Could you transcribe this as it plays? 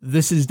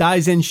This is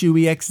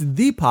Daizenshu EX,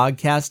 the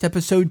podcast,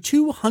 episode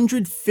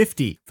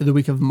 250 for the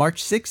week of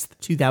March 6th,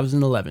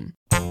 2011.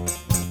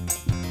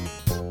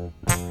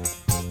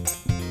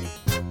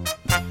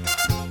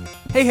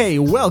 Hey,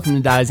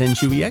 welcome to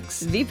Daizenshu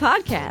EX, the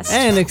podcast,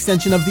 an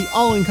extension of the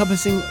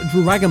all-encompassing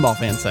Dragon Ball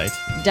fan site.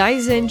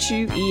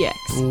 Daizenshu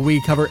EX.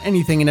 We cover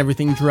anything and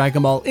everything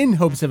Dragon Ball in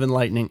hopes of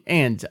enlightening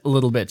and a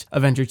little bit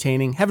of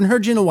entertaining. Haven't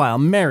heard you in a while,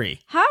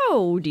 Mary.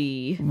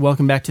 Howdy.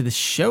 Welcome back to the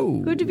show.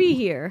 Good to be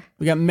here.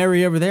 We got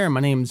Mary over there.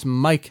 My name's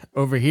Mike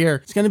over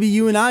here. It's going to be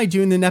you and I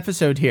doing an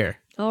episode here.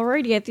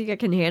 Alrighty, I think I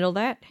can handle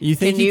that. You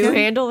think can you can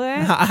handle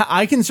that?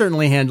 I can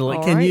certainly handle it.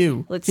 All Can right.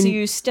 you? Let's see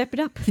you step it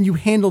up. Can you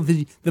handle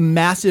the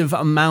massive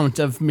amount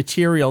of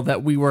material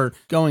that we were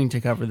going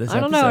to cover this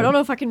episode? I don't know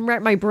if I can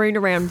wrap my brain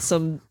around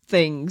some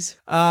things.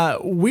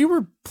 We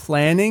were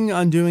planning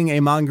on doing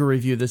a manga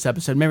review this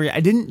episode. Mary,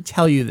 I didn't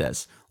tell you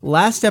this.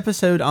 Last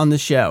episode on the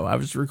show, I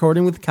was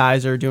recording with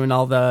Kaiser, doing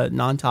all the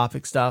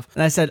non-topic stuff,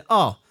 and I said,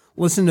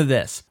 listen to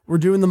this. We're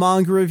doing the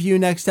manga review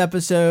next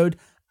episode.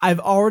 I've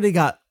already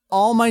got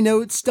all my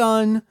notes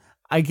done.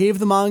 I gave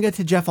the manga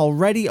to Jeff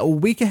already a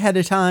week ahead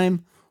of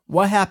time.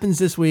 What happens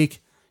this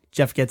week?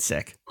 Jeff gets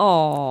sick.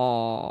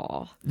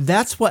 Aww.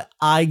 That's what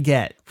I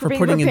get for being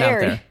putting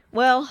prepared. it out there.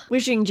 Well,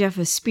 wishing Jeff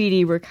a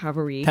speedy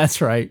recovery. That's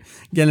right.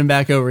 Get him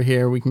back over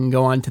here. We can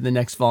go on to the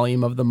next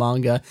volume of the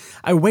manga.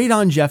 I wait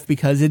on Jeff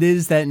because it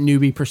is that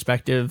newbie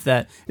perspective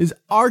that is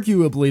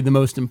arguably the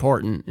most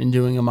important in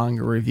doing a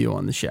manga review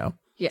on the show.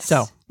 Yes.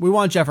 So we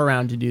want Jeff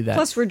around to do that.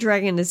 Plus, we're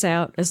dragging this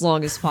out as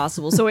long as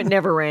possible, so it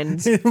never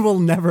ends. It will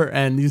never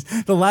end.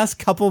 The last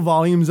couple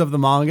volumes of the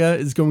manga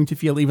is going to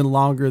feel even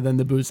longer than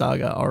the Buu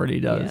saga already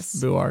does. Yes.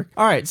 Buu arc.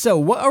 All right, so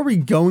what are we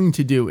going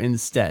to do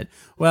instead?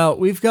 Well,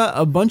 we've got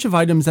a bunch of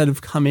items that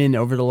have come in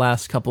over the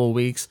last couple of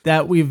weeks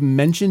that we've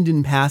mentioned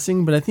in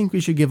passing, but I think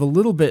we should give a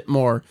little bit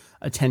more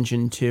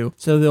attention to.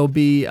 So there'll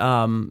be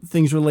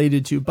things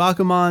related to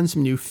Bakuman,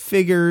 some new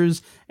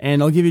figures,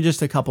 and I'll give you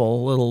just a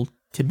couple little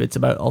tidbits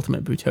about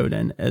Ultimate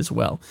Butoden as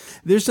well.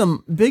 There's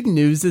some big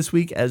news this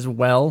week as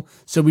well,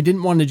 so we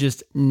didn't want to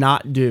just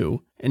not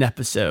do an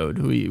episode.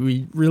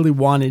 We really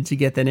wanted to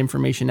get that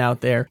information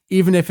out there,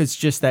 even if it's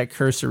just that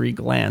cursory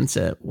glance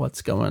at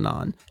what's going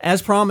on.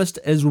 As promised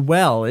as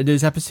well, it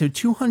is episode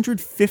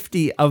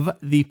 250 of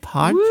the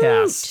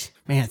podcast. Woot!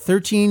 Man,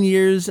 13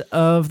 years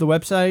of the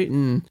website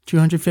and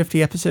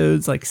 250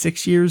 episodes, like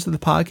 6 years of the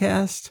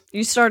podcast.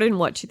 You started in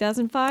what,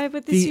 2005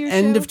 with this The year's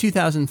end show? of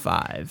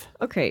 2005.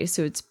 Okay,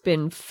 so it's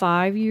been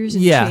 5 years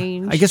and Yeah,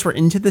 change. I guess we're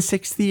into the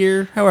 6th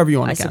year, however you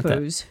want to count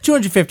suppose. that.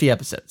 250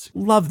 episodes.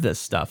 Love this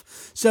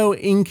stuff. So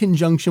in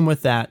conjunction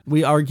with that,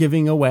 we are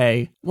giving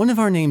away one of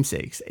our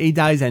namesakes, a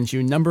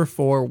Daizenshu number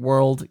 4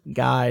 World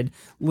Guide.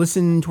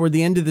 Listen toward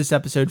the end of this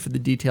episode for the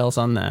details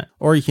on that.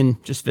 Or you can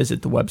just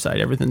visit the website.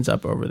 Everything's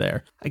up over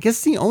there. I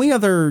guess the only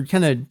other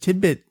kind of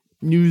tidbit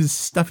news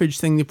stuffage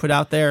thing to put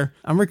out there,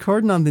 I'm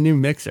recording on the new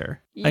mixer.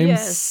 I'm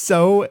Yes.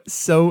 so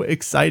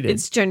excited.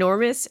 It's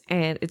ginormous,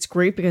 and it's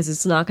great because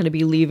it's not going to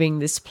be leaving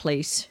this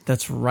place.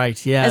 That's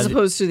right, yeah. As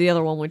opposed to the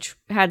other one, which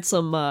had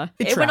some,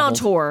 it went on traveled.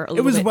 tour a It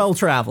little was bit.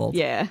 well-traveled.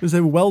 Yeah. It was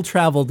a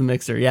well-traveled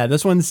mixer. Yeah,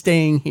 this one's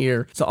staying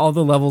here, so all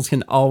the levels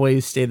can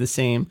always stay the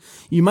same.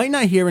 You might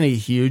not hear any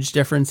huge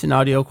difference in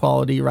audio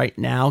quality right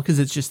now, because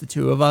it's just the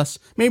two of us.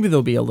 Maybe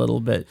there'll be a little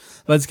bit,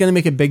 but it's going to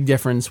make a big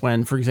difference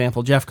when, for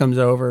example, Jeff comes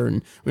over,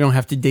 and we don't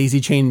have to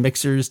daisy-chain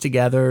mixers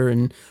together,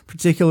 and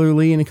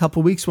particularly in a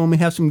couple weeks when we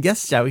have some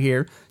guests out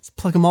here, let's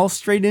plug them all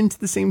straight into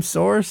the same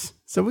source.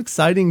 So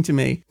exciting to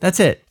me. That's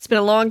it. It's been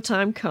a long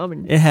time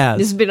coming. It has.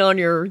 This has been on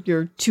your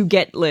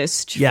to-get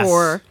list Yes.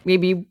 for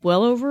maybe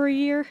well over a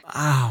year.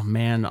 Oh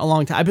man, a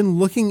long time. I've been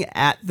looking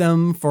at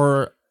them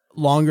for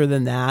longer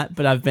than that,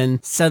 but I've been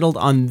settled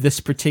on this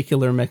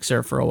particular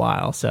mixer for a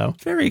while. So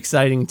it's very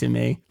exciting to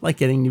me. I like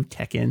getting new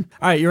tech in.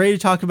 All right, you ready to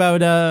talk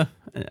about,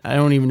 I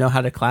don't even know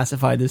how to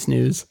classify this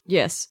news.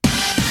 Yes.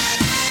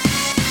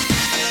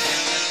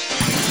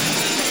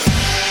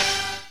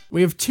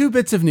 We have two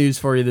bits of news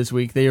for you this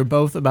week. They are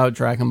both about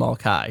Dragon Ball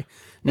Kai.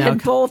 Now,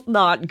 And both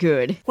not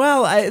good.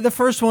 well, the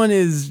first one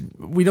is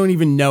we don't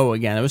even know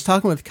again. I was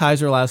talking with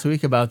Kaiser last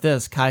week about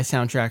this, Kai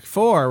Soundtrack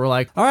 4. We're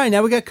like, all right,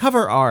 now we got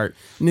cover art.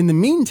 And in the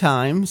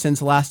meantime, since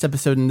the last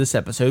episode and this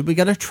episode, we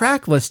got a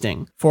track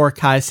listing for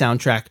Kai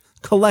Soundtrack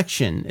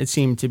Collection, it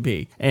seemed to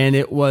be. And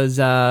it was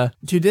a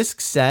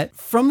 2-disc set.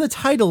 From the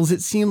titles,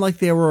 it seemed like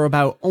there were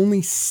about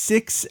only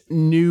 6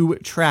 new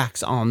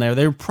tracks on there.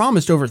 They were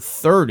promised over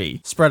 30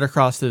 spread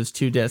across those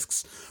 2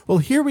 discs. Well,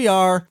 here we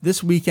are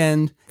this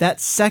weekend. That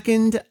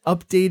second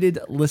updated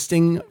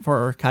listing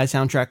for Kai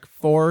Soundtrack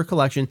 4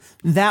 Collection,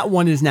 that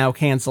one is now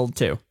canceled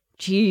too.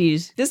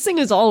 Jeez, this thing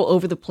is all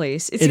over the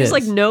place. It It seems is.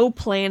 like no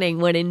planning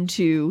went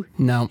into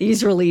No.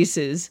 these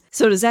releases.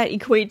 So does that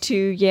equate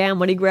to,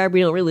 money grab, we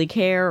don't really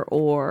care,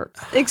 or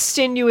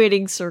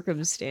extenuating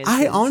circumstances?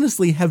 I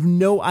honestly have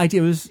no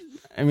idea.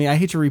 I mean, I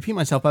hate to repeat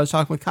myself, but I was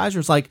talking with Kaiser.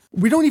 It's like,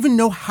 we don't even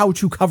know how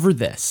to cover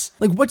this.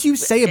 Like, what do you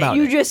say about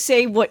You it? just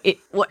say what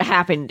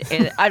happened,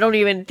 and I don't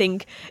even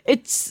think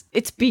it's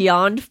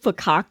beyond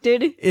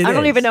concocted. I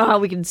don't is. even know how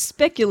we can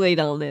speculate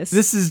on this.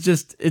 This is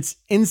just, it's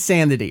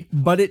insanity.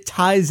 But it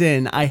ties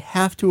in, I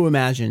have to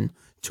imagine,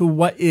 to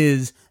what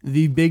is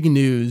the big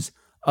news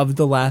of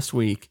the last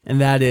week, and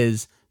that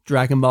is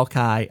Dragon Ball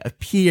Kai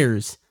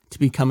appears to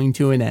be coming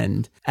to an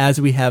end,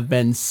 as we have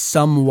been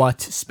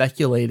somewhat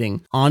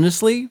speculating,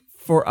 honestly,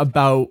 for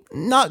about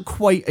not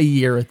quite a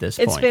year at this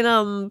point. It's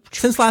been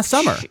since last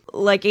summer.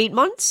 Like 8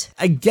 months.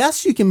 I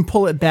guess you can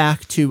pull it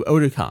back to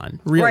Otakon,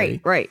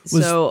 really. Right.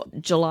 So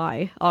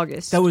July,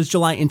 August. That was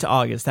July into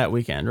August, that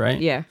weekend, right?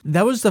 Yeah.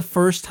 That was the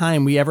first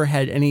time we ever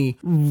had any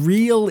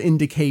real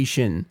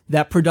indication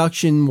that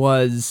production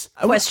was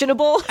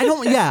questionable. I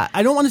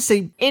don't want to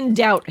say In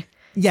doubt.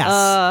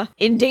 yes.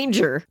 In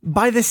danger.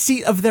 By the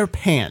seat of their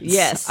pants.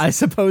 Yes. I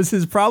suppose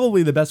is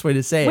probably the best way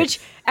to say Which,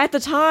 it. at the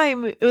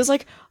time, it was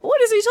like, what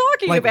is he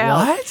talking Like,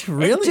 about? what?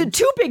 Really?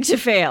 Too big to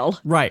fail.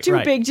 Right, Too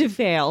right. big to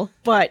fail.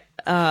 But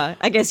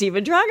I guess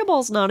even Dragon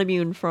Ball's not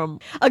immune from...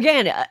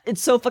 Again,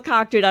 it's so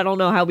concocted, I don't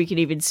know how we can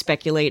even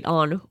speculate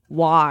on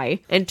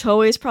why. And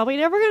Toei's probably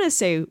never going to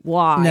say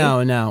why.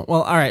 No.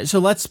 Well, all right. So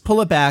let's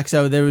pull it back.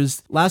 So there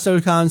was last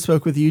Otakon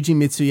spoke with Yuji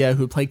Mitsuya,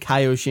 who played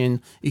Kaioshin.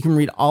 You can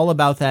read all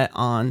about that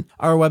on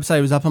our website.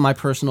 It was up on my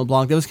personal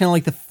blog. That was kind of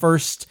like the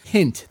first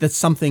hint that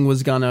something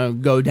was going to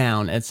go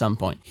down at some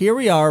point. Here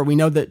we are. We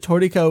know that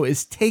Toriko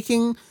is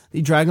taking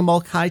the Dragon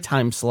Ball Kai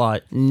time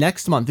slot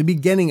next month, the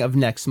beginning of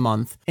next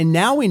month. And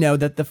now we know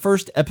that the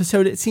first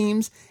episode, it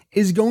seems,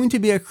 is going to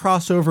be a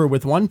crossover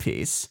with One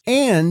Piece.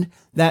 And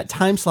that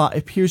time slot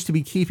appears to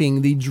be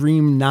keeping the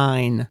Dream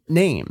 9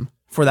 name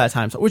for that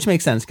time slot, which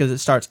makes sense because it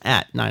starts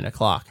at 9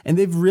 o'clock. And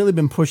they've really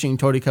been pushing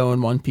Toriko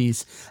and One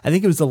Piece. I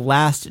think it was the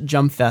last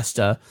Jump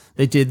Festa.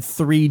 They did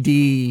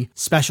 3D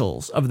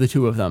specials of the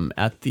two of them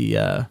at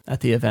the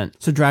event.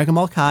 So Dragon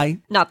Ball Kai,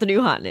 Not the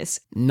new hotness.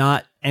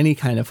 not any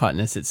kind of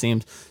hotness, it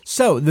seems.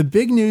 So the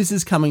big news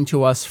is coming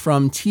to us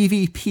from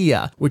TV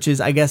Pia, which is,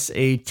 I guess,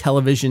 a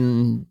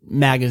television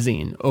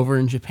magazine over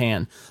in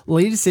Japan.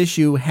 Latest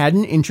issue had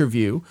an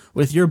interview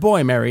with your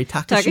boy, Mary,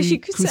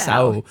 Takashi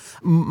Kusao.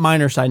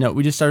 Minor side note,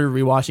 we just started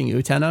rewatching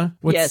Utena.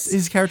 What's Yes.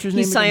 his character's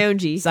He's name?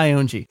 Saionji.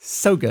 Saionji.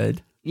 So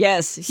good.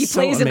 Yes, he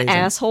So plays amazing. an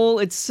asshole.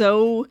 It's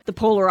so the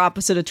polar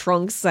opposite of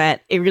Trunks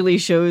that it really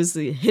shows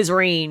his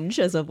range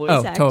as a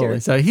voice actor. Totally.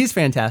 So he's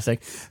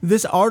fantastic.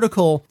 This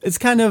article, it's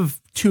kind of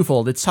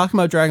twofold. It's talking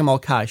about Dragon Ball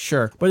Kai,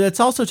 sure, but it's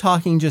also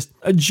talking just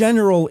a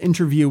general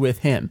interview with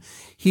him.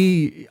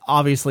 He's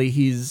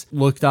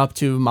looked up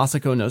to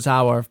Masako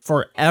Nozawa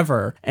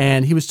forever,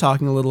 and he was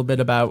talking a little bit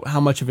about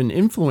how much of an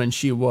influence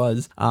she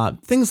was.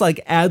 Things like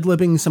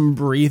ad-libbing some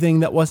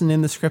breathing that wasn't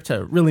in the script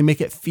to really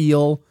make it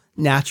feel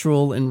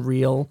natural and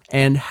real,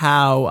 and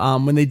how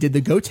when they did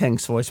the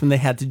Gotenks voice, when they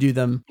had to do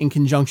them in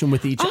conjunction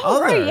with each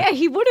other. Right, yeah,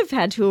 he would have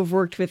had to have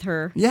worked with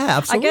her. Yeah,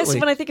 absolutely. I guess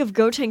when I think of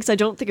Gotenks, I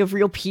don't think of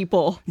real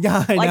people.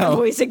 Yeah, I know.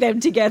 Voicing them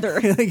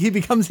together. Like he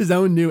becomes his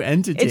own new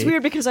entity. It's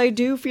weird because I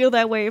do feel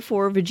that way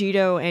for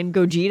Vegito and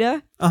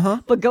Gogeta.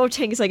 Uh-huh. But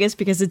Gotenks, I guess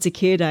because it's a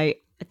kid, I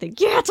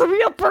think, yeah, it's a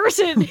real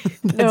person.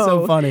 That's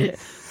so funny.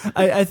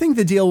 I think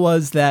the deal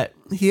was that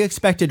he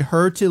expected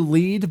her to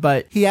lead,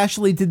 but he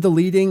actually did the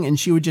leading and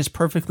she would just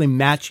perfectly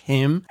match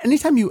him.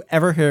 Anytime you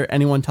ever hear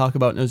anyone talk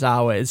about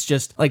Nozawa, it's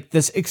just like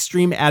this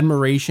extreme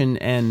admiration,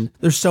 and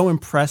they're so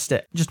impressed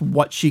at just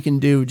what she can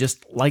do,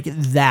 just like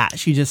that.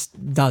 She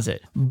just does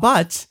it.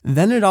 But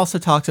then it also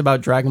talks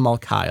about Dragon Ball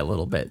Kai a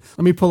little bit.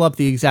 Let me pull up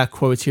the exact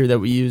quotes here that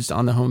we used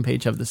on the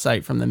homepage of the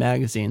site from the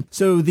magazine.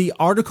 So the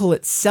article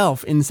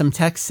itself in some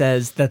text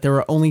says that there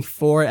are only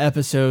 4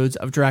 episodes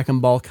of Dragon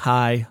Ball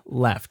Kai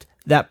left.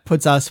 That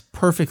puts us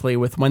perfectly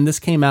with when this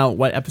came out,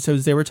 what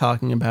episodes they were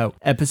talking about.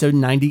 Episode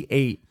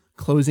 98,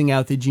 closing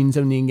out the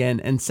Jinzo Ningen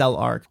and Cell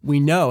arc, we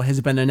know has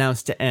been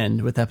announced to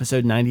end with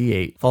episode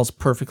 98. Falls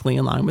perfectly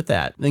in line with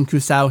that. Then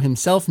Kusao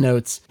himself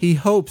notes he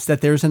hopes that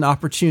there's an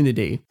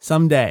opportunity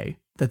someday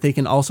that they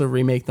can also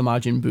remake the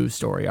Majin Buu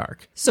story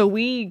arc. So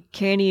we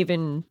can't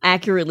even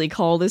accurately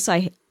call this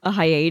a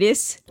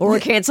hiatus or a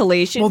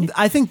cancellation. Well,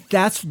 I think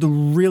that's the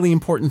really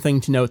important thing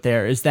to note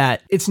there, is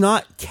that it's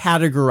not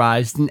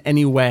categorized in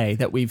any way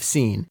that we've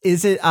seen.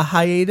 Is it a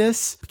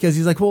hiatus? Because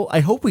he's like, well,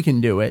 I hope we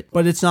can do it,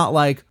 but it's not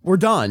like we're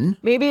done.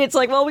 Maybe it's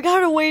like, well, we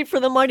gotta wait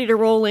for the money to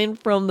roll in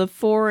from the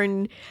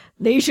foreign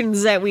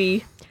nations that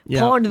we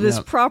pawned this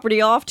property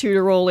off to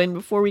roll in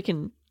before we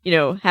can,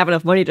 have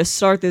enough money to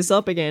start this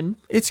up again.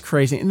 It's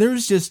crazy. And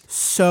there's just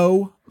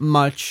so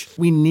much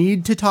we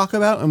need to talk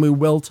about, and we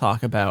will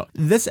talk about.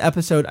 This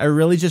episode, I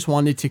really just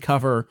wanted to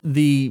cover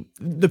the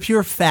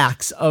pure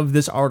facts of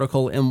this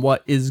article and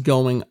what is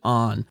going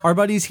on. Our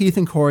buddies Heath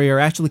and Corey are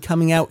actually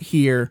coming out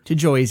here to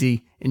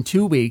Joyzy in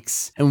 2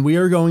 weeks, and we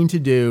are going to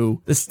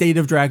do the State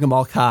of Dragon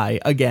Ball Kai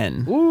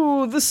again. Ooh,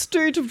 Oh, the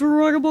state of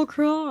Dragon Ball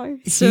Kai.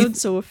 Sounds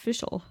so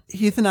official.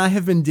 Heath and I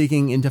have been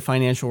digging into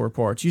financial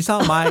reports. You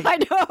saw my I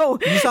know.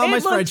 You saw my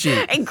It looked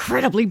spreadsheet.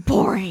 incredibly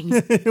boring.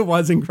 It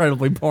was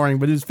incredibly boring,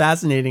 but it was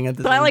fascinating at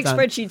the But same I like time.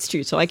 spreadsheets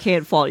too, so I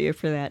can't fault you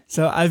for that.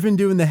 So I've been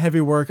doing the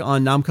heavy work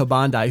on Namco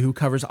Bandai, who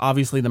covers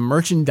obviously the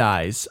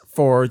merchandise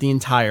for the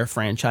entire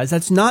franchise.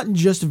 That's not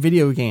just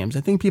video games.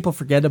 I think people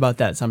forget about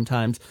that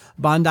sometimes.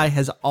 Bandai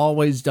has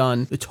always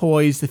done the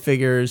toys, the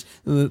figures,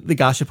 the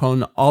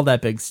gashapon, all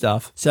that big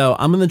stuff. So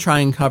I'm going to try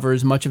and cover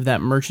as much of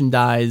that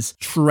merchandise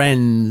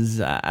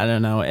trends, I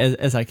don't know,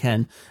 as I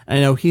can. I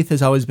know Heath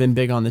has always been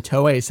big on the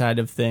Toei side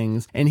of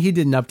things, and he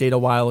did an update a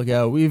while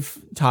ago. We've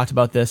talked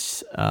about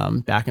this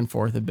back and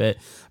forth a bit,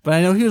 but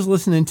I know he was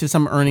listening to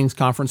some earnings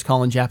conference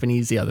call in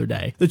Japanese the other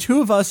day. The two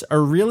of us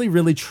are really,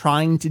 really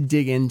trying to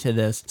dig into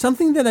this.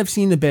 Something that I've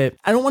seen a bit,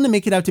 I don't want to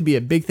make it out to be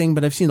a big thing,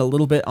 but I've seen a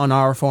little bit on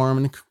our forum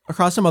and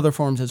across some other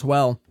forums as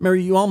well.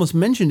 Mary, you almost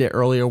mentioned it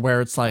earlier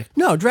where it's like,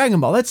 no, Dragon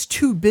Ball, that's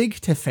too big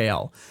to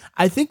fail.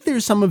 I think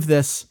there's some of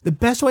this, the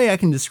best way I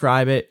can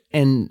describe it,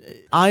 and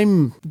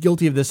I'm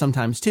guilty of this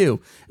sometimes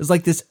too, is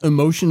like this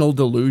emotional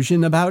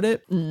delusion about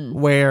it,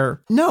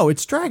 where, no,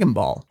 it's Dragon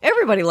Ball.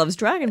 Everybody loves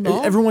Dragon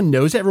Ball. Everyone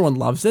knows it, everyone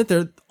loves it,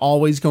 they're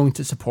always going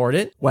to support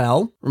it.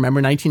 Well,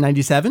 remember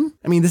 1997?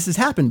 I mean, this has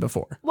happened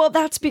before. Well,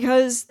 that's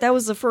because that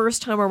was the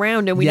first time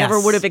around, and we Yes. never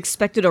would have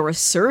expected a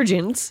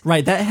resurgence.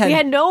 Right, We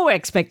had no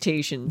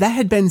expectation. that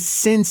had been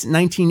since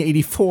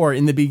 1984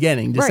 in the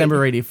beginning,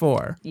 December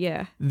 84.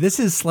 Yeah. This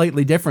is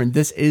slightly different.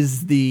 This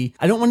is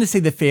I don't want to say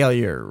the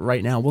failure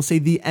right now. We'll say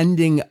the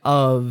ending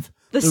of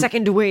The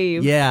second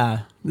wave.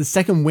 Yeah, the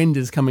second wind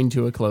is coming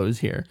to a close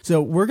here.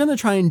 So we're going to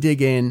try and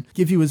dig in,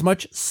 give you as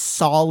much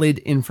solid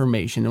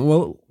information, and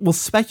we'll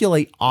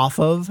speculate off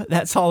of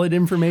that solid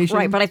information.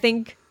 Right, but I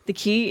think the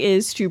key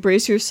is to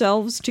brace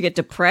yourselves to get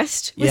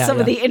depressed with Yeah, some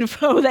of yeah. the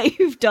info that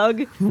you've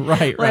dug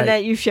Right.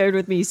 that you've shared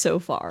with me so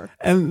far.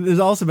 And there's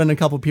also been a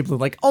couple of people who are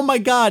like, oh my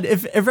God,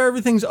 if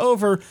everything's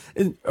over,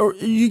 are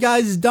you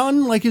guys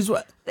done? Like,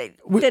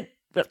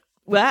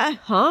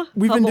 Huh?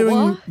 We've been What?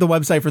 doing the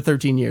website for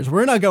 13 years.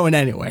 We're not going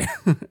anywhere.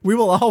 We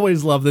will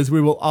always love this.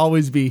 We will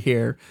always be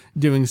here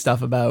doing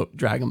stuff about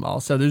Dragon Ball.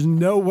 So there's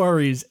no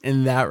worries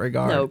in that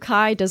regard. No,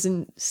 Kai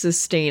doesn't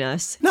sustain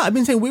us. No, I've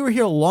been saying we were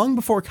here long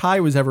before Kai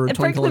was ever And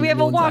twinkling frankly, we in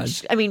haven't anyone's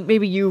watched. I mean,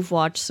 maybe you've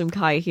watched some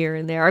Kai here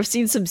and there. I've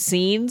seen some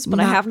scenes, but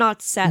I Not- have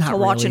not sat not to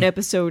watch an really.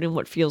 episode in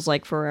what feels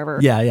like forever.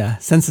 eyes. Yeah.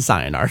 Since the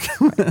Saiyan arc.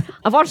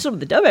 I've watched some of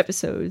the dub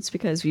episodes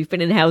because we've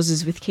been in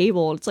houses with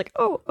cable. It's like,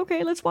 oh,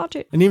 okay, let's watch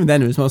it. And even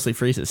then, it was mostly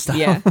Frieza's stuff.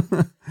 Yeah.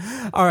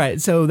 All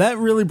right, so that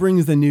really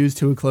brings the news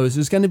to a close.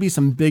 There's going to be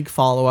some big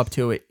follow-up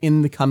to it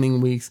in the coming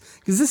weeks,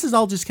 because this is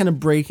all just kind of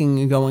breaking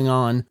and going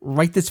on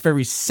right this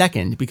very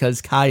second,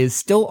 because Kai is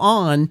still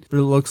on, but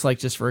it looks like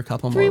just for a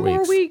couple Three more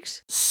more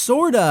weeks.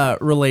 Sorta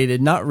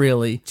related, not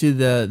really, to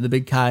the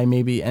big Kai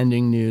maybe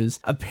ending news.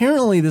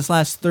 Apparently, this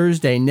last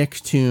Thursday,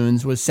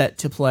 Nicktoons was set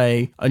to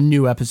play a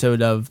new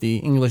episode of the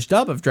English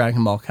dub of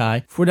Dragon Ball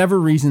Kai. For whatever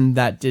reason,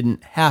 that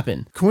didn't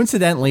happen.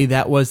 Coincidentally,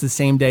 that was the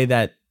same day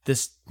that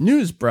this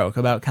news broke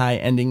about Kai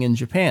ending in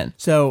Japan.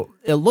 So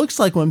it looks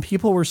like when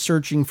people were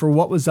searching for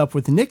what was up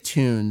with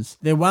Nicktoons,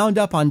 they wound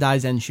up on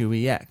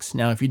Daizenshu EX.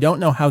 Now, if you don't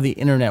know how the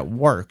internet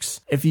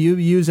works, if you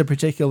use a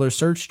particular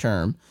search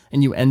term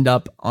and you end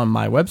up on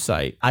my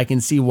website, I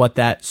can see what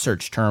that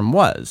search term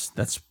was.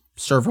 That's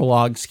server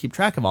logs, keep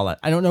track of all that.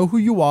 I don't know who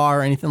you are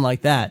or anything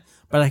like that,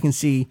 but I can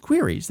see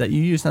queries that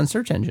you used on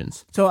search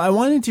engines. So I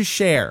wanted to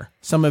share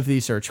some of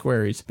these search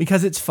queries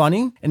because it's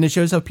funny and it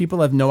shows how people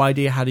have no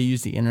idea how to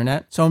use the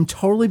internet. So I'm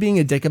totally being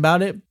a dick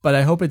about it, but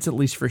I hope it's at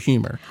least for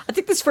humor. I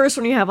think this first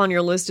one you have on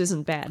your list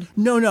isn't bad.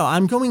 No,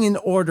 I'm going in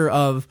order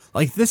of,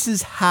 like, this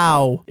is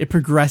how it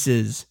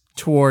progresses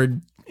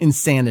toward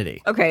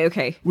insanity.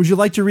 Okay. Would you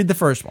like to read the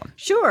first one?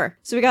 Sure.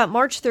 So we got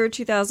March 3rd,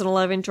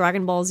 2011,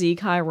 Dragon Ball Z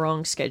Kai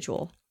wrong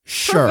schedule.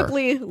 Sure.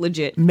 Perfectly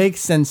legit. Makes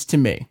sense to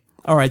me.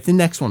 All right, the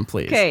next one,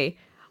 please. Okay.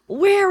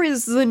 Where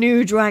is the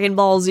new Dragon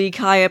Ball Z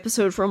Kai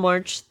episode from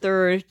March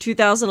 3rd,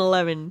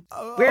 2011?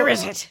 Where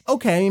is it?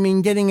 Okay, I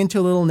mean, getting into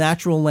a little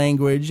natural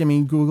language. I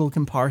mean, Google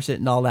can parse it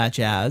and all that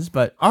jazz,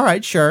 but all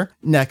right, sure.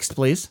 Next,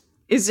 please.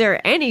 Is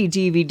there any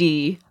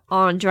DVD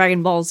on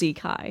Dragon Ball Z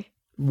Kai?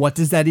 What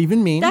does that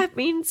even mean? That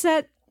means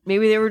that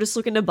maybe they were just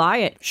looking to buy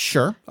it.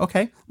 Sure.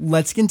 Okay,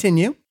 let's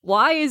continue.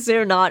 Why is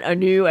there not a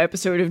new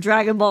episode of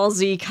Dragon Ball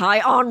Z Kai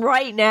on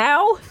right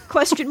now?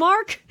 Question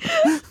mark?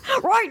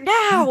 Right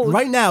now!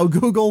 Right now,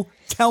 Google,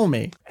 tell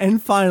me.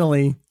 And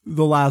finally,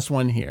 the last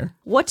one here.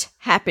 What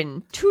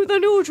happened to the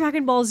new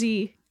Dragon Ball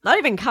Z? Not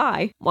even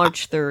Kai.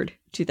 March 3rd,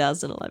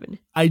 2011.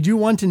 I do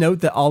want to note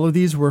that all of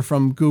these were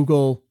from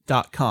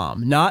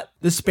Google.com, not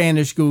the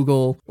Spanish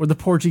Google or the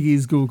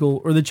Portuguese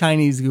Google or the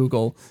Chinese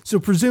Google. So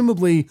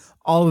presumably,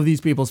 all of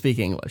these people speak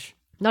English.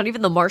 Not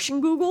even the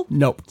Martian Google?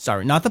 Nope,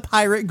 sorry, not the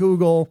pirate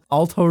Google,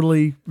 all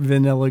totally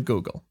vanilla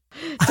Google.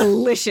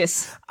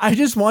 Delicious. I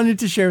just wanted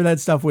to share that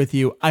stuff with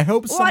you. I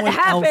hope someone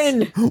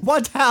happened? else...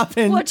 What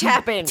happened? What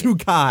happened? To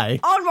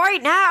Kai? On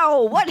right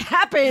now! What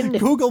happened?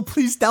 Google,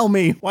 please tell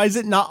me. Why is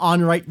it not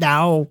on right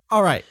now?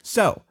 All right,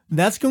 so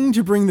that's going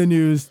to bring the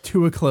news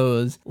to a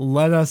close.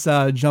 Let us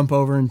jump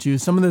over into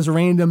some of this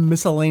random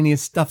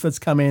miscellaneous stuff that's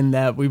come in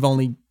that we've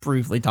only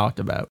briefly talked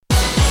about.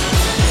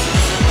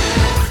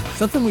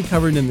 Something we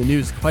covered in the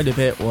news quite a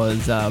bit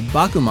was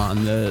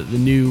Bakuman, the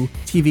new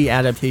TV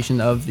adaptation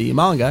of the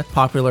manga,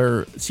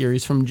 popular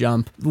series from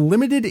Jump.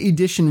 Limited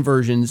edition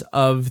versions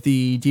of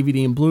the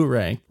DVD and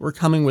Blu-ray were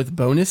coming with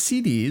bonus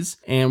CDs,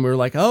 and we were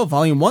like, oh,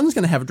 Volume 1's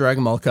going to have a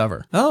Dragon Ball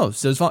cover. Oh,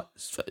 so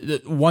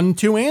 1,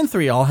 2, and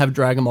 3 all have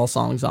Dragon Ball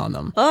songs on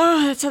them.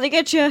 Oh, that's how they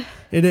get you.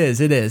 It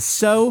is.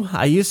 So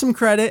I used some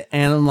credit,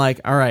 and I'm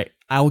like, all right,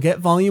 I'll get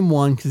Volume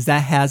 1 because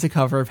that has a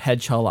cover of Head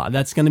Chala.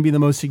 That's going to be the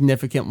most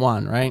significant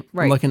one, right?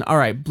 Right. I'm looking, all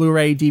right,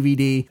 Blu-ray,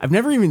 DVD. I've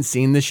never even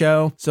seen the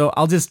show, so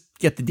I'll just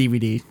get the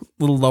DVD, a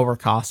little lower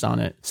cost on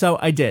it. So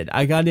I did.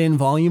 I got in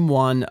Volume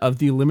 1 of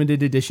the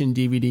limited edition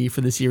DVD for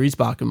the series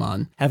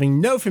Bakuman,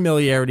 having no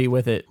familiarity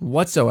with it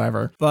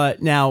whatsoever.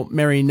 But now,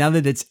 Mary, now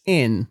that it's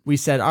in, we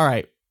said, all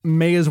right,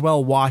 may as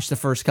well watch the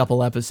first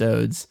couple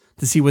episodes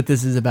to see what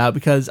this is about,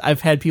 because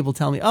I've had people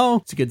tell me, oh,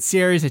 it's a good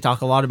series. They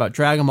talk a lot about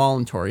Dragon Ball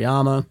and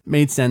Toriyama.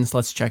 Made sense.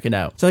 Let's check it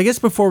out. So I guess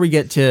before we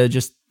get to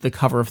just the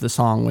cover of the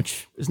song,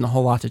 which isn't a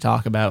whole lot to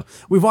talk about,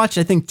 we've watched,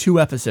 I think, 2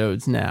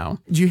 episodes now.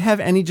 Do you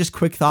have any just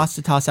quick thoughts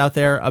to toss out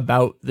there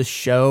about the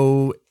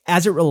show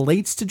as it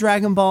relates to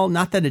Dragon Ball?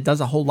 Not that it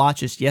does a whole lot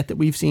just yet that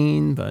we've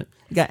seen, but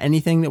you got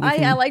anything that we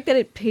can... I like that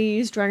it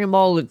pays Dragon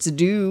Ball its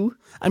due.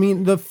 I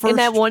mean, the first... In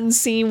that one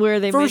scene where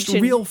they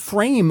mentioned... real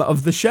frame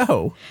of the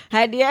show.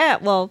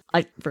 Well,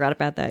 I forgot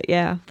about that,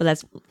 yeah.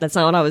 But that's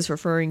not what I was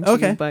referring to.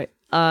 Okay. But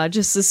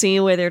just the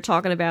scene where they're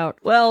talking about,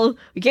 well,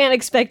 we can't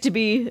expect to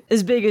be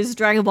as big as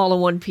Dragon Ball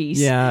and One Piece.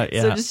 Yeah.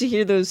 So just to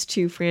hear those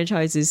 2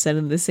 franchises said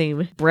in the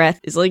same breath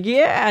is like,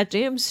 yeah,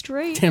 damn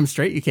straight. Damn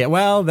straight you can't.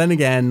 Well, then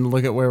again,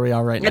 look at where we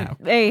are right now.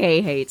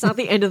 Hey, it's not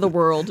the end of the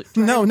world.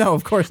 No,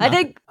 of course not. I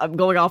think I'm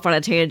going off on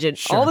a tangent.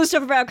 Sure. All this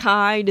stuff about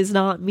Kai does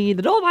not mean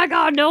that, oh my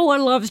god, no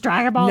one loves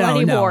Dragon Ball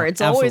anymore.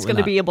 It's always going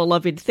to be a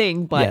beloved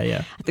thing, but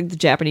Yeah. I think the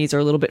Japanese are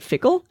a little bit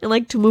fickle and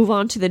like to move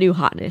on to the new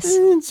hotness.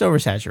 It's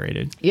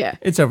oversaturated. Yeah.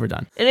 It's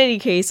overdone. In any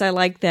case, I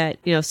like that,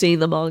 seeing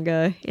the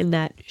manga in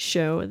that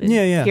show and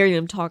then hearing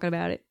them talking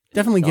about it.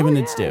 Definitely given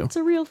its due. It's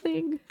a real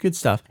thing. Good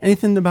stuff.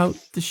 Anything about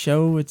the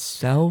show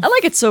itself? I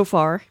like it so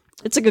far.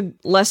 It's like a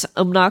less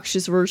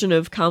obnoxious version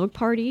of Comic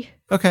Party.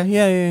 Okay,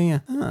 yeah.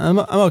 I'm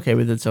okay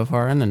with it so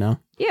far. I don't know.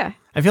 Yeah.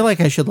 I feel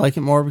like I should like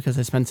it more because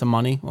I spent some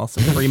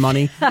free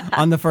money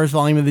on the first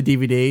volume of the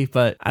DVD,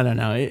 but I don't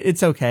know.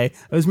 It's okay.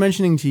 I was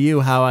mentioning to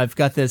you how I've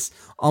got this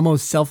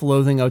almost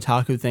self-loathing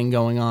otaku thing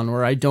going on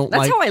where I don't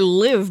That's how I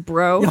live,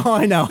 bro. Oh,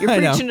 I know. You're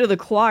preaching to the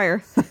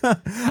choir.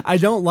 I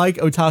don't like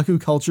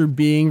otaku culture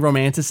being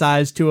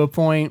romanticized to a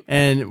point.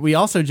 And we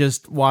also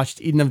just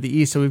watched Eden of the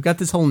East. So we've got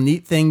this whole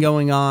neat thing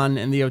going on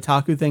and the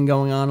otaku thing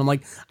going on. I'm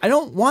like, I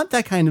don't want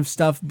that kind of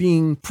stuff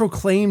being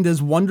proclaimed as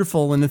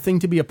wonderful and a thing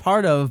to be a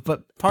part of.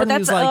 But part of me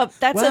is like,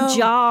 that's a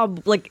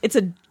job. Like, it's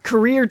a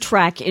career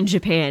track in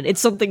Japan. It's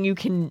something you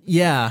can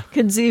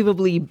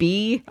conceivably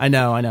be. I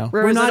know. Whereas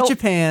we're not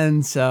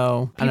Japan,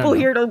 so people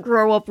here don't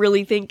grow up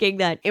really thinking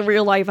that in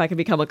real life I can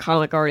become a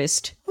comic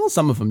artist. Well,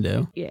 some of them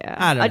do. Yeah.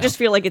 I just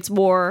feel like it's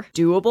more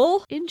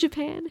doable in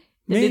Japan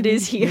than it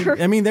is here.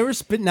 I mean, they were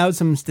spitting out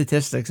some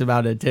statistics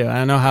about it too. I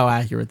don't know how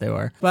accurate they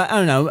were, but I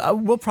don't know.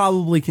 We'll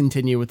probably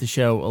continue with the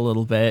show a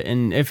little bit,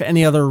 and if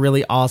any other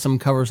really awesome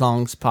cover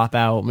songs pop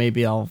out,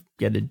 maybe I'll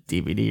get a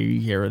DVD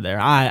here or there.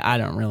 I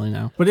don't really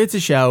know, but it's a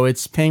show.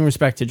 It's paying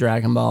respect to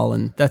Dragon Ball,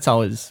 and that's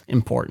always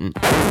important.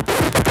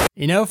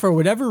 For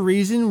whatever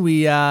reason,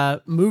 we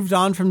moved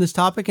on from this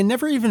topic and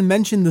never even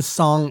mentioned the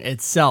song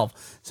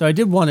itself. So I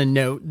did want to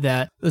note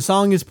that the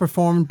song is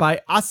performed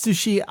by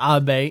Atsushi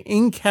Abe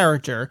in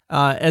character,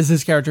 as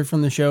his character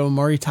from the show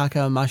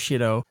Moritaka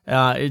Mashiro.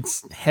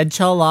 It's Head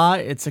Chala.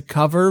 It's a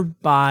cover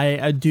by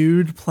a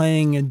dude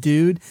playing a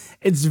dude.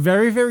 It's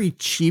very, very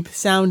cheap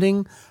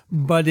sounding,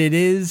 but it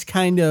is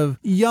kind of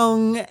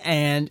young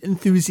and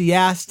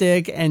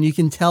enthusiastic, and you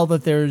can tell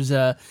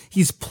that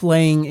he's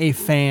playing a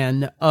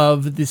fan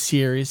of the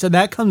series. So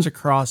that comes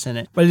across in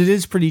it, but it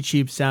is pretty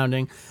cheap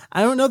sounding.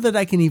 I don't know that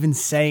I can even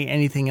say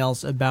anything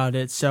else about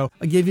it, so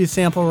I'll give you a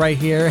sample right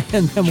here,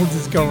 and then we'll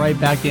just go right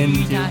back into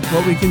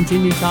what we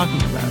continue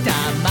talking about.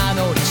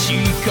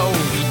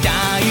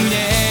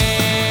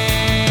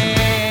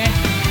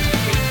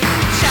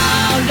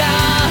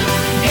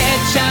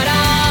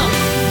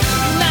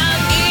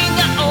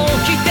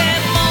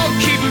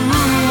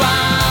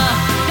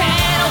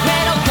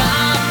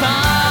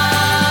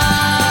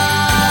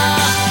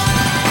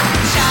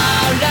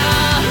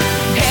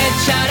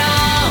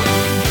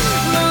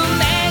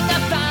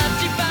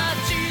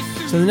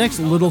 So the next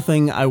little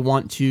thing I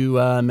want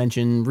to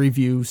mention,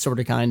 review, sort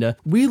of, kind of,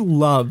 we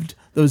loved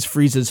those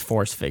Frieza's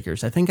Force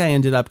figures. I think I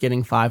ended up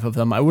getting 5 of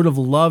them. I would have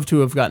loved to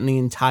have gotten the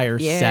entire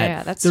set.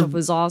 Yeah, that stuff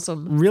was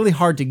awesome. Really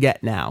hard to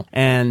get now.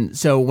 And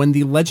so when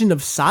the Legend of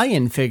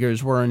Saiyan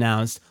figures were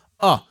announced,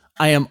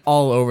 I am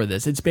all over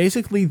this. It's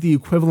basically the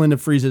equivalent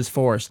of Frieza's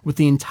Force with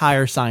the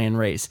entire Saiyan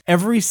race.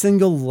 Every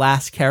single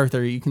last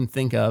character you can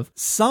think of,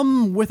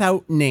 some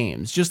without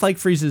names, just like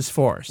Frieza's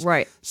Force.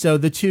 Right. So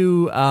the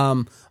two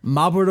Maburo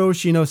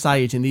Shino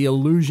Saiyajin, the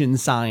Illusion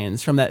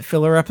Saiyans from that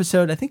filler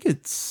episode, I think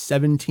it's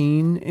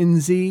 17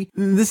 in Z.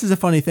 This is a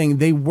funny thing.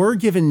 They were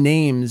given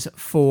names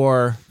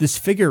for this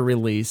figure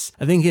release.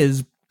 I think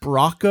is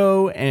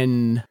Brocco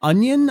and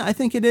Onion, I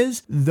think it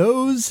is.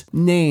 Those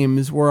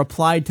names were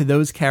applied to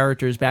those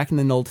characters back in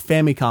an old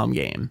Famicom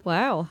game.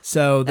 Wow.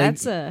 So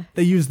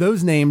they used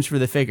those names for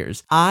the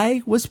figures.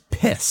 I was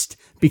pissed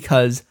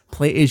because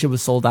PlayAsia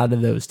was sold out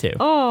of those two.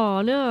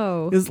 Oh,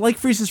 no. It was like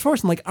Frieza's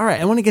Force. I'm like, all right,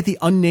 I want to get the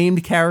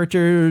unnamed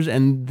characters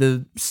and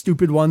the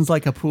stupid ones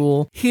like a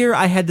pool. Here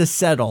I had to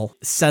settle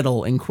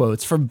in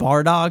quotes, for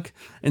Bardock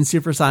and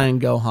Super Saiyan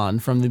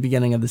Gohan from the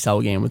beginning of the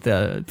Cell game with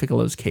the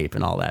Piccolo's cape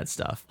and all that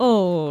stuff.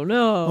 Oh,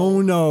 no.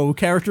 Oh, no.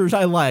 Characters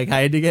I like.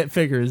 I had to get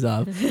figures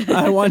of.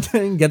 I want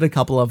to get a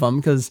couple of them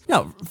because,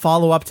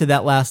 follow up to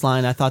that last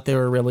line, I thought they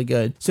were really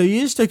good. So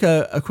you just took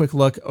a quick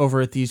look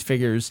over at these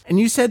figures and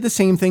you said the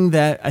same thing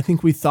that I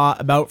think we thought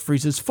about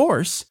Frieza's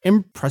Force.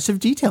 Impressive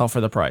detail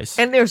for the price.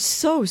 And they're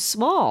so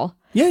small.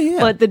 Yeah.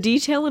 But the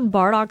detail in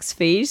Bardock's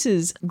face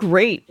is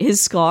great. His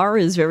scar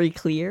is very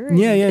clear.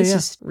 Yeah. It's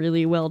just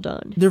really well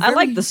done. I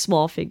like the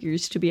small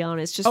figures, to be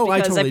honest, just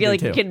because totally I feel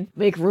like do we can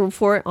make room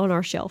for it on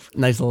our shelf.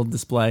 Nice little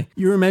display.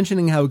 You were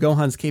mentioning how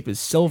Gohan's cape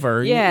is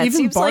silver. Yeah, even it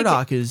seems Bardock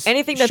like is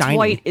anything that's shiny.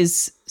 white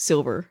is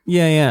silver.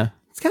 Yeah.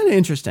 It's kind of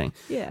interesting.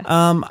 Yeah.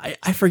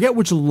 I forget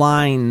which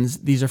lines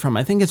these are from.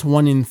 I think it's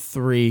 1 in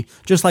 3.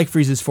 Just like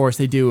Frieza's Force,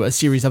 they do a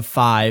series of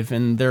 5,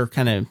 and they're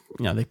kind of,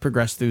 they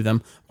progress through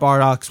them.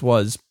 Bardock's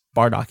was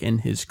Bardock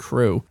and his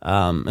crew.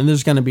 And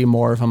there's going to be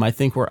more of them. I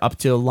think we're up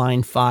to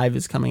line 5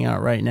 is coming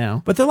out right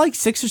now. But they're like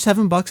 $6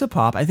 or $7 a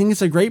pop. I think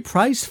it's a great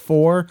price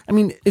for,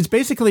 it's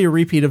basically a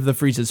repeat of the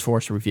Frieza's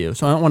Force review.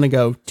 So I don't want to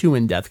go too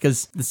in depth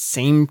because the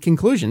same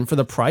conclusion for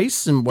the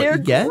price and what you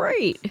get.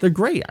 Great. They're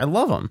great. I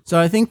love them. So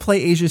I think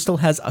PlayAsia still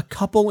has a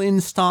couple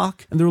in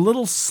stock and they're a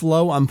little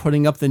slow on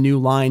putting up the new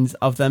lines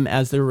of them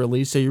as they're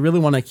released. So you really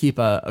want to keep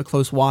a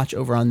close watch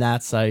over on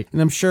that site. And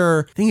I'm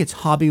sure, I think it's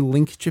Hobby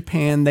Link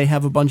Japan. They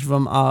have a bunch of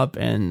them up.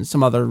 And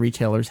some other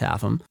retailers have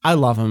them. I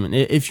love them.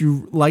 If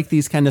you like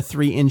these kind of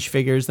 3-inch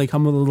figures, they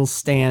come with a little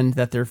stand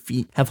that their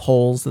feet have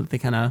holes that they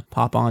kind of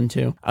pop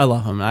onto. I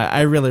love them.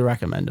 I really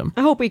recommend them.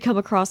 I hope we come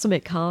across them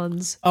at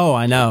cons. Oh,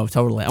 I know.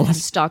 Totally. I want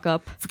to stock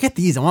up. Forget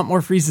these. I want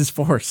more Frieza's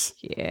Force.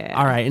 Yeah.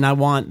 All right. And I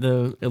want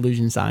the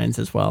Illusion Science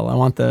as well. I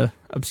want the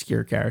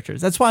obscure characters.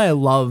 That's why I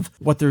love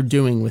what they're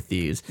doing with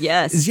these.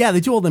 Yes. They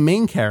do all the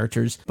main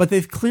characters, but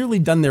they've clearly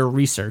done their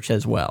research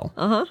as well.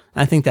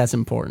 I think that's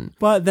important.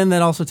 But then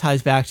that also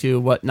ties back to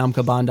what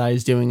Namco Bandai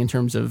is doing in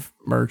terms of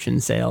merch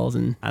and sales,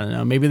 and I don't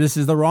know, maybe this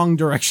is the wrong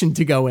direction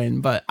to go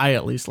in, but I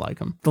at least like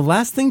them. The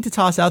last thing to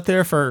toss out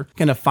there for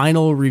kind of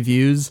final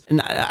reviews,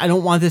 and I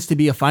don't want this to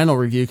be a final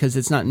review because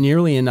it's not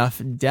nearly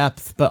enough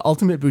depth, but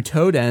Ultimate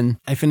Butoden,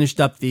 I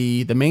finished up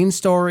the main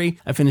story,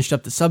 I finished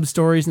up the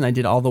sub-stories, and I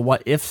did all the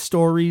what-if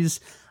stories.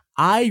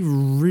 I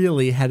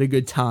really had a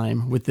good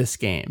time with this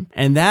game.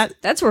 And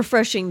that's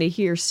refreshing to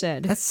hear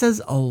said. That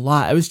says a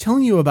lot. I was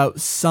telling you about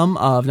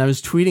and I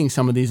was tweeting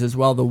some of these as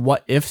well, the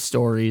what if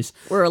stories.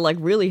 Were like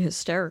really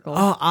hysterical.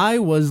 I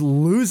was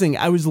losing.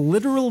 I was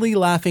literally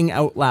laughing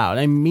out loud.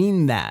 I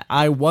mean that.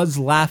 I was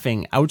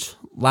laughing out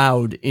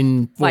loud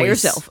in voice. By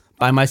yourself.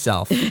 By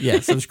myself.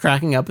 Yes, I was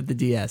cracking up at the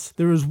DS.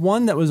 There was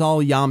one that was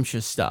all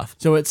Yamcha stuff.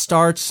 So it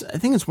starts, I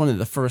think it's one of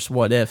the first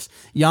what ifs.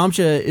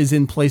 Yamcha is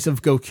in place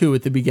of Goku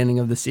at the beginning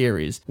of the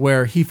series,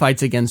 where he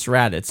fights against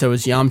Raditz. So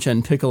it's Yamcha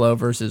and Piccolo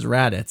versus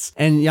Raditz.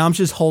 And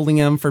Yamcha's holding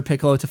him for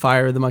Piccolo to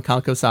fire the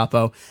Makanko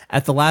Sappo.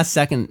 At the last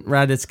second,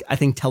 Raditz, I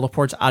think,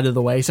 teleports out of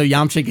the way. So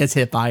Yamcha gets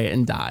hit by it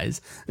and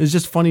dies. There's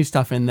just funny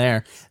stuff in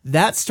there.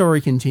 That story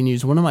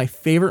continues. One of my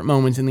favorite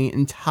moments in the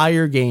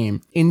entire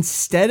game.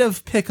 Instead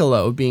of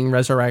Piccolo being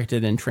resurrected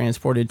and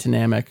transported to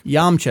Namek,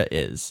 Yamcha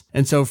is.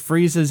 And so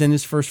Frieza's in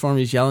his first form,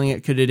 he's yelling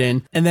at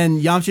Kudadin, and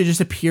then Yamcha just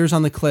appears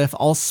on the cliff,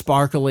 all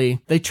sparkly.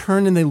 They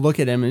turn and they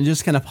look at him and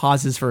just kind of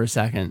pauses for a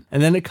second.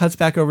 And then it cuts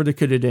back over to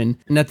Kudadin,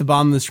 and at the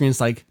bottom of the screen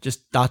it's like,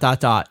 just ...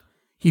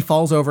 He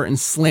falls over and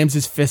slams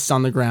his fists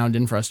on the ground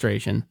in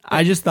frustration.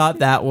 I just thought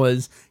that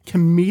was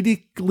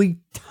comedically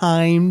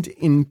timed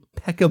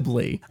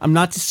impeccably. I'm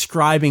not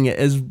describing it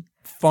as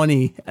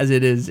funny as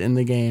it is in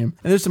the game.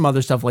 And there's some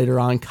other stuff later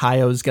on.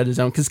 Kaio's got his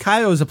own, because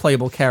Kaio is a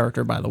playable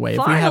character, by the way.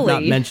 Finally. If we have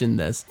not mentioned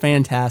this.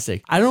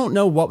 Fantastic. I don't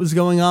know what was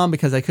going on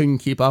because I couldn't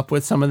keep up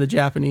with some of the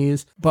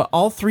Japanese, but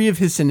all 3 of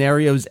his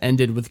scenarios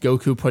ended with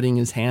Goku putting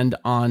his hand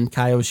on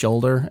Kaio's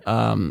shoulder.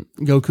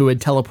 Goku had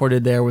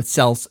teleported there with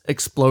cells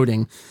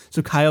exploding.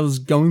 So Kaio's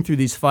going through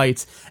these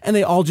fights and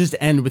they all just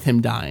end with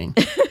him dying.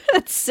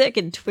 That's sick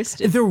and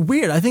twisted. They're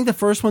weird. I think the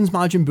first one's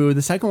Majin Buu,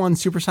 the second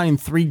one's Super Saiyan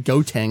 3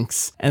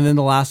 Gotenks, and then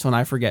the last one,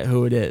 I forget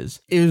who it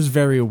is. It was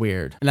very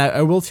weird. And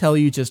I will tell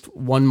you just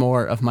one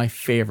more of my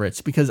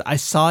favorites, because I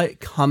saw it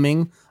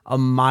coming a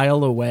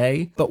mile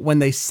away, but when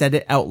they said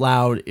it out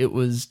loud, it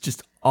was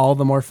just all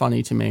the more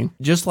funny to me.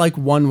 Just like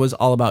one was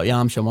all about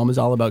Yamcha, one was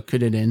all about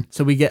Kuririn.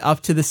 So we get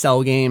up to the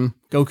Cell game.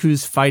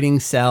 Goku's fighting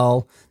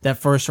Cell. That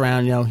first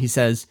round, he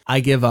says, I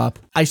give up.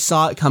 I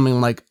saw it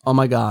coming like, oh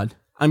my God.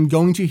 I'm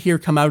going to hear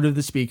come out of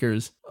the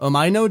speakers,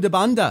 Omae no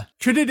Debanda,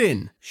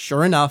 Kuririn.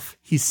 Sure enough,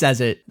 he says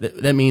it.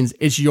 That means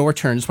it's your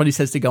turn. That's what he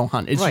says to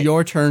Gohan. It's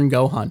your turn,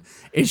 Gohan.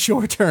 It's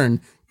your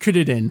turn,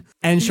 Kuririn.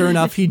 And sure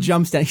enough, he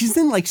jumps down. He's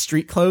in like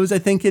street clothes, I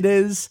think it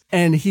is.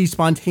 And he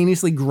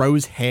spontaneously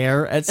grows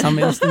hair at some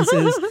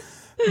instances.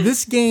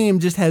 This game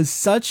just has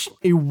such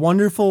a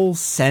wonderful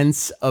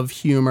sense of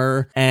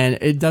humor, and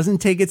it doesn't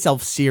take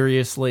itself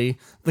seriously.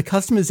 The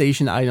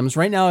customization items,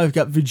 right now I've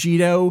got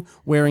Vegito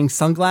wearing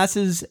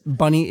sunglasses,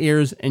 bunny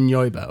ears, and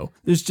Yoibo.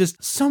 There's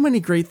just so many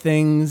great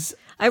things.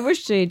 I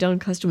wish they'd done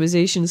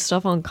customization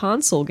stuff on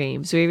console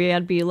games. Maybe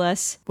I'd be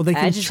less Well, they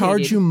can agitated.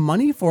 charge you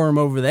money for them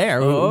over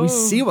there. Oh. We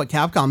see what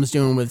Capcom's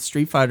doing with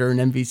Street Fighter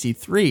and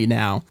MVC3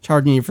 now,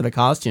 charging you for the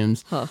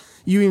costumes. Huh.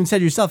 You even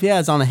said yourself, yeah,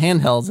 it's on a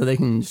handheld, so they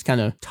can just kind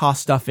of toss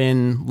stuff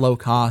in low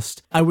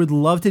cost. I would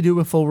love to do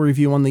a full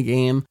review on the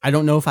game. I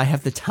don't know if I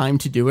have the time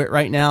to do it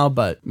right now,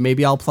 but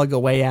maybe I'll plug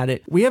away at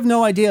it. We have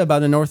no idea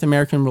about a North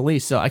American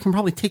release, so I can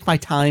probably take my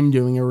time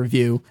doing a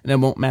review, and it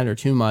won't matter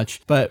too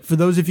much. But for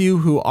those of you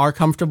who are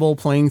comfortable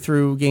playing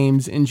through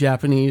games in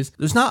Japanese,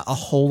 there's not a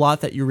whole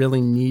lot that you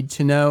really need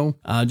to know.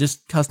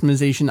 Just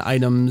customization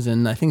items,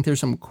 and I think there's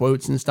some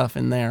quotes and stuff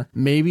in there.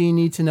 Maybe you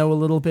need to know a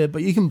little bit,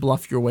 but you can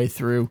bluff your way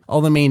through.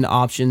 All the main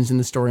options in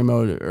the story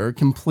mode are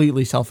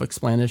completely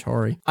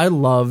self-explanatory. I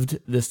loved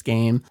this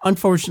game.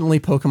 Unfortunately,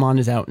 Pokemon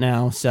is out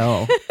now,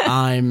 so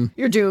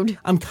You're doomed.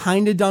 I'm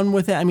kind of done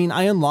with it. I mean,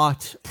 I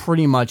unlocked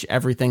pretty much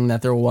everything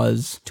that there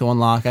was to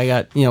unlock. I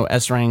got,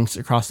 S ranks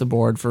across the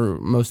board for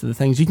most of the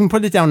things. You can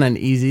put it down on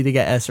easy to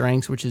get S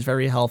ranks, which is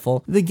very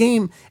helpful. The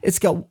game, it's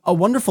got a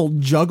wonderful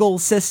juggle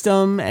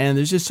system, and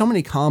there's just so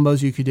many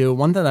combos you could do.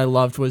 One that I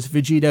loved was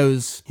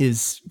Vegito's,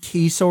 his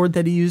key sword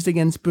that he used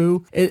against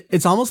Boo.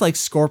 It's almost like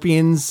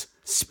Scorpion's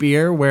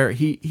spear, where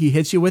he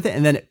hits you with it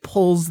and then it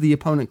pulls the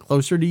opponent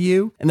closer to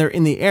you and they're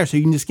in the air, so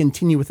you can just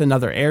continue with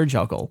another air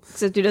juggle.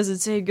 Except he doesn't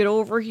say get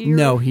over here.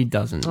 No, he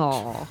doesn't.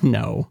 Aw.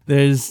 No.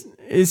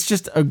 It's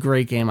just a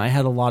great game. I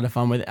had a lot of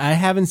fun with it. I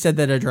haven't said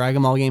that a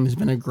Dragon Ball game has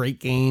been a great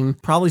game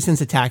probably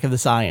since Attack of the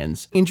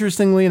Saiyans.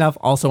 Interestingly enough,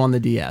 also on the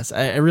DS.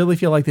 I really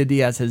feel like the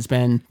DS has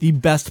been the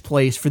best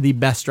place for the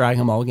best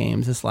Dragon Ball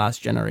games this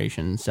last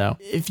generation. So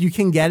if you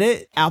can get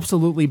it,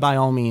 absolutely by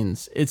all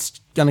means. It's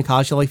gonna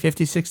cost you like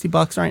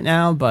 $50-$60 right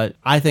now, but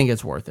I think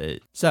it's worth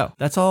it. So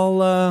that's all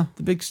the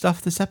big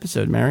stuff this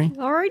episode, Mary.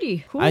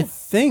 Alrighty, cool. I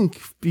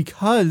think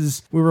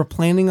because we were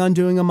planning on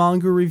doing a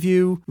manga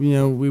review,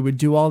 we would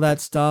do all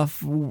that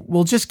stuff.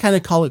 We'll just kind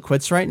of call it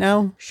quits right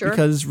now. Sure.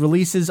 Because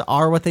releases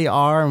are what they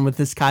are, and with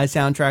this Kai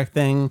soundtrack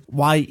thing,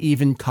 why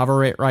even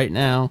cover it right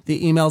now?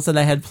 The emails that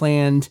I had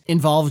planned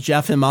involve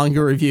Jeff and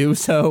manga review,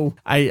 so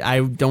I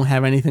don't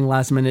have anything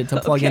last minute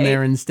to plug in Okay.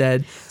 there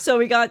instead. So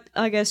we got,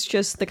 I guess,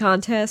 just the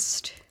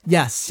contest.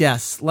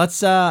 Yes.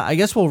 Let's, I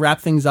guess we'll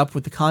wrap things up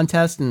with the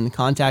contest and the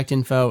contact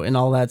info and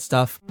all that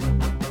stuff.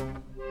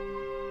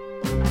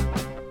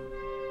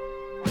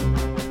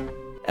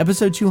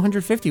 Episode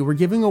 250, we're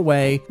giving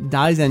away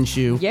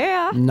Daizenshu.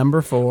 Yeah.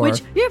 Number 4.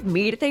 Which you have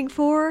me to thank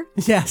for.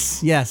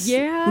 Yes.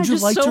 Yeah, Would you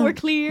just like so to we're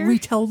clear.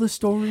 retell the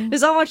story?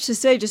 There's not much to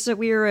say, just that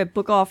we were at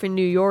Book Off in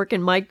New York,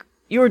 and Mike,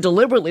 you were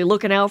deliberately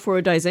looking out for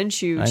a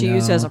Daizenshu to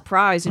use know. as a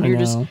prize, and you're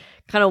just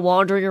kind of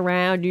wandering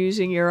around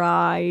using your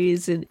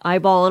eyes and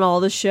eyeballing all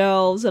the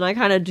shelves, and I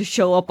kind of just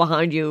show up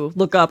behind you,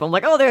 look up, I'm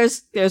like, oh,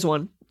 there's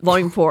one.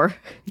 Volume 4.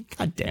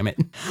 God damn it.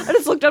 I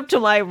just looked up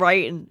to my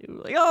right and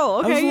like,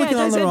 oh, okay, I was looking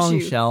on the wrong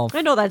Daizenshu. shelf. I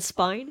know that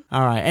spine.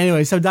 All right.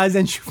 Anyway, so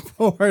Daizenshu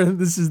 4,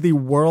 this is the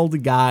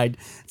world guide.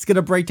 It's got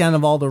a breakdown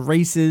of all the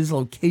races,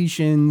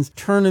 locations,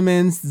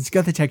 tournaments. It's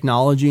got the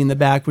technology in the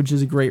back, which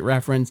is a great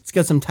reference. It's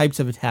got some types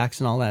of attacks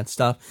and all that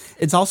stuff.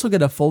 It's also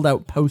got a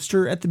fold-out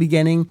poster at the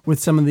beginning with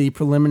some of the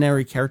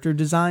preliminary character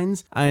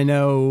designs. I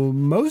know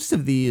most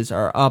of these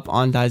are up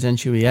on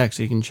Daizenshu EX,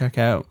 so you can check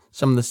out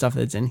some of the stuff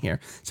that's in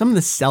here. Some of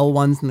the Cell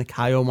ones and the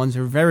Kaio ones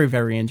are very,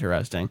 very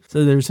interesting.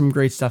 So there's some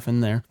great stuff in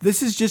there.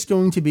 This is just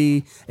going to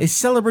be a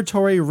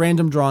celebratory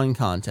random drawing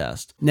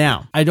contest.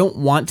 Now, I don't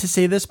want to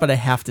say this, but I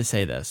have to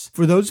say this.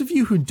 For those of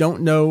you who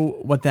don't know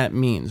what that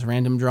means,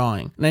 random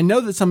drawing, and I know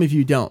that some of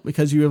you don't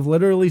because you have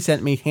literally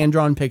sent me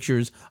hand-drawn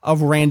pictures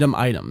of random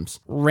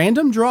items.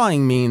 Random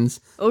drawing means...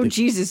 Oh,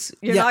 Jesus.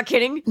 You're not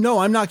kidding? No,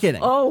 I'm not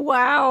kidding. Oh,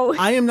 wow.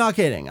 I am not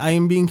kidding. I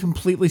am being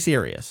completely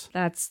serious.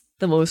 That's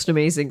the most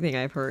amazing thing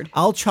I've heard.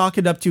 I'll chalk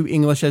it up to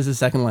English as a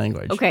second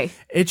language. Okay.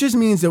 It just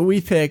means that we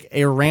pick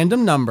a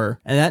random number,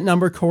 and that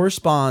number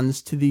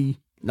corresponds to the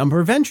number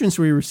of entrants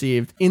we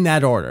received in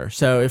that order.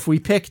 So if we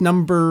pick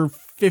number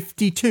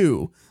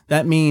 52,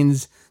 that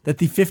means that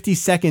the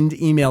 52nd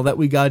email that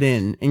we got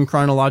in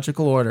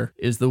chronological order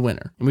is the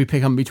winner. And we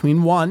pick them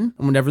between 1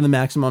 and whatever the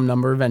maximum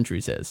number of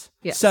entries is.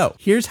 Yes. So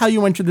here's how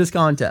you enter this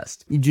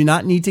contest. You do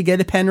not need to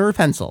get a pen or a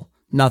pencil.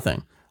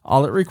 Nothing.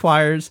 All it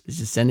requires is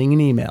just sending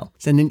an email.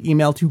 Send an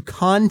email to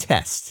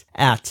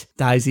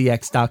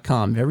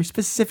contest@daisyx.com. Very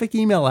specific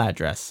email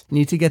address. You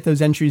need to get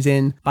those entries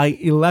in by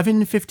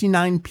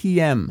 11:59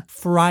 p.m.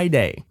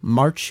 Friday,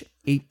 March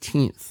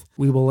 18th.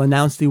 We will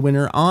announce the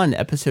winner on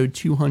episode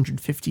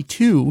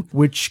 252,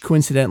 which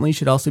coincidentally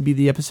should also be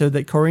the episode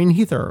that Corey and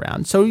Heath are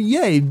around. So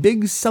yay,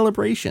 big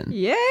celebration.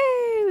 Yay!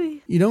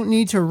 You don't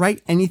need to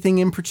write anything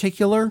in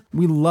particular.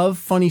 We love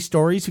funny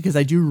stories because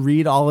I do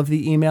read all of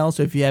the emails.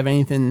 So if you have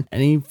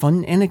any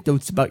fun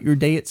anecdotes about your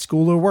day at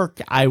school or work,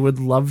 I would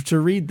love to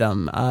read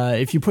them.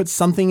 If you put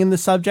something in the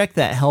subject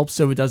that helps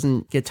so it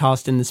doesn't get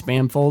tossed in the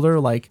spam folder,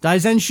 like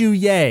Daizenshu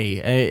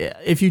yay.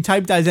 If you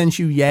type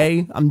Daizenshu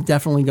yay, I'm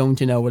definitely going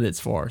to know what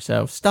it's for.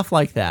 So stuff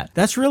like that.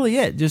 That's really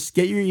it. Just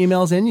get your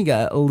emails in. You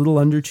got a little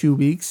under 2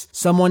 weeks.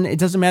 It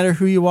doesn't matter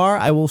who you are,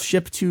 I will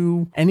ship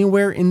to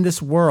anywhere in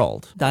this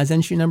world.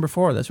 Daizenshu number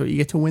 4. That's what you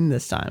get to win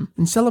this time.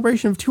 In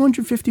celebration of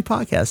 250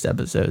 podcast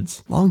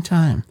episodes. Long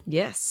time.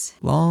 Yes.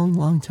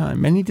 Long time.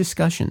 Many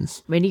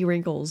discussions. Many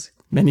wrinkles.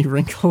 Many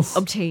wrinkles.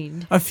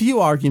 Obtained. A few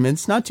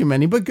arguments. Not too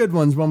many, but good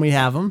ones when we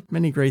have them.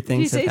 Many great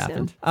things have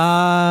happened.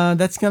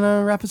 That's going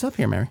to wrap us up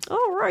here, Mary.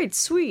 All right.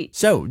 Sweet.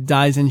 So,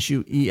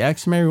 Daizenshu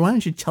EX. Mary, why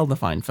don't you tell the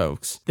fine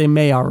folks? They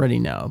may already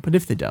know, but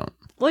if they don't.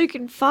 Well, you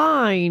can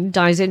find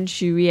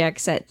Daizenshu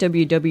EX at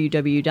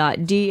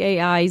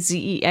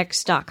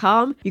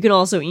www.daizex.com. You can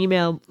also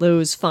email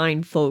those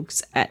fine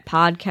folks at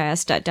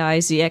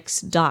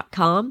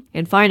podcast@daizex.com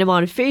and find them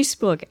on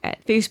Facebook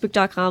at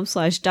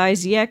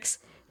facebook.com/daizex.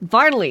 And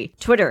finally,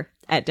 Twitter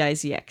at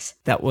DaizyX.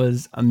 That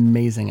was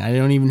amazing. I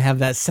don't even have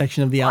that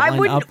section of the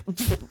outline up.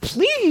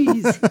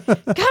 Please.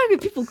 Gotta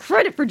give people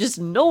credit for just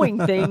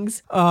knowing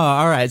things.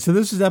 All right. So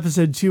this was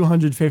episode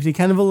 250,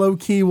 kind of a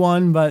low-key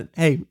one, but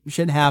hey,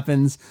 shit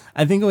happens.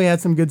 I think we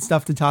had some good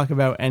stuff to talk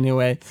about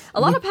anyway.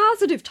 A lot of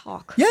positive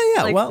talk.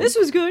 Yeah. Like, well, this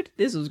was good.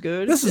 This was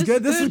good. This is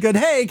good.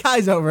 Hey,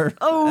 Kai's over.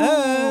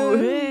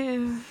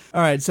 All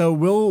right, so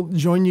we'll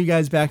join you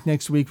guys back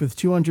next week with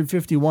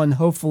 251.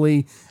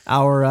 Hopefully,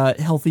 our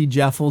healthy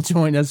Jeff will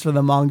join us for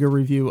the manga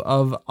review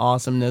of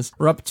Awesomeness.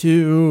 We're up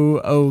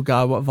to, oh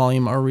God, what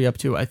volume are we up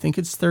to? I think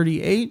it's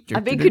 38.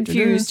 I've been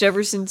confused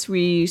ever since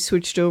we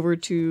switched over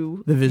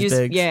to the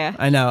Vizbigs. Yeah.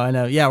 I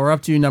know. Yeah, we're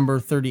up to number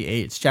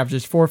 38. It's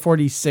chapters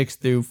 446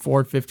 through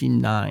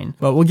 459.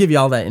 But we'll give you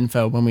all that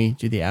info when we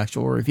do the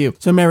actual review.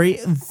 So, Mary,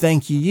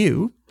 thank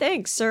you.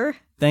 Thanks, sir.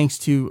 Thanks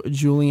to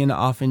Julian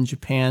off in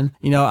Japan.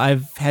 You know,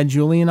 I've had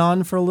Julian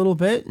on for a little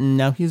bit, and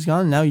now he's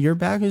gone. Now you're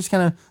back. We're just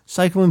kind of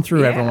cycling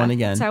through everyone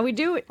again. That's how we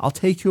do it. I'll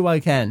take who I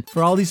can.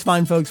 For all these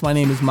fine folks, my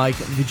name is Mike,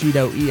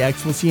 Vegito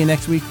EX. We'll see you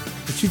next week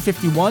for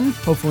 251,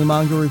 hopefully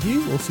manga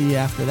review. We'll see you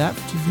after that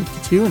for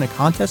 252 and a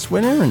contest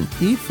winner, and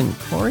Heath and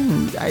Corey.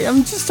 And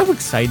I'm just so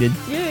excited.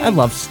 Yay. I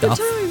love stuff.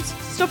 Good times.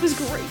 Stuff is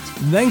great.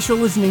 Thanks for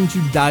listening to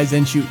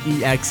Daizenshu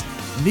EX,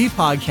 the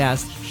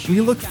podcast. We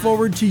look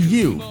forward to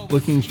you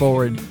looking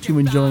forward to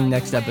enjoying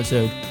next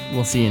episode.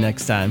 We'll see you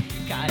next time.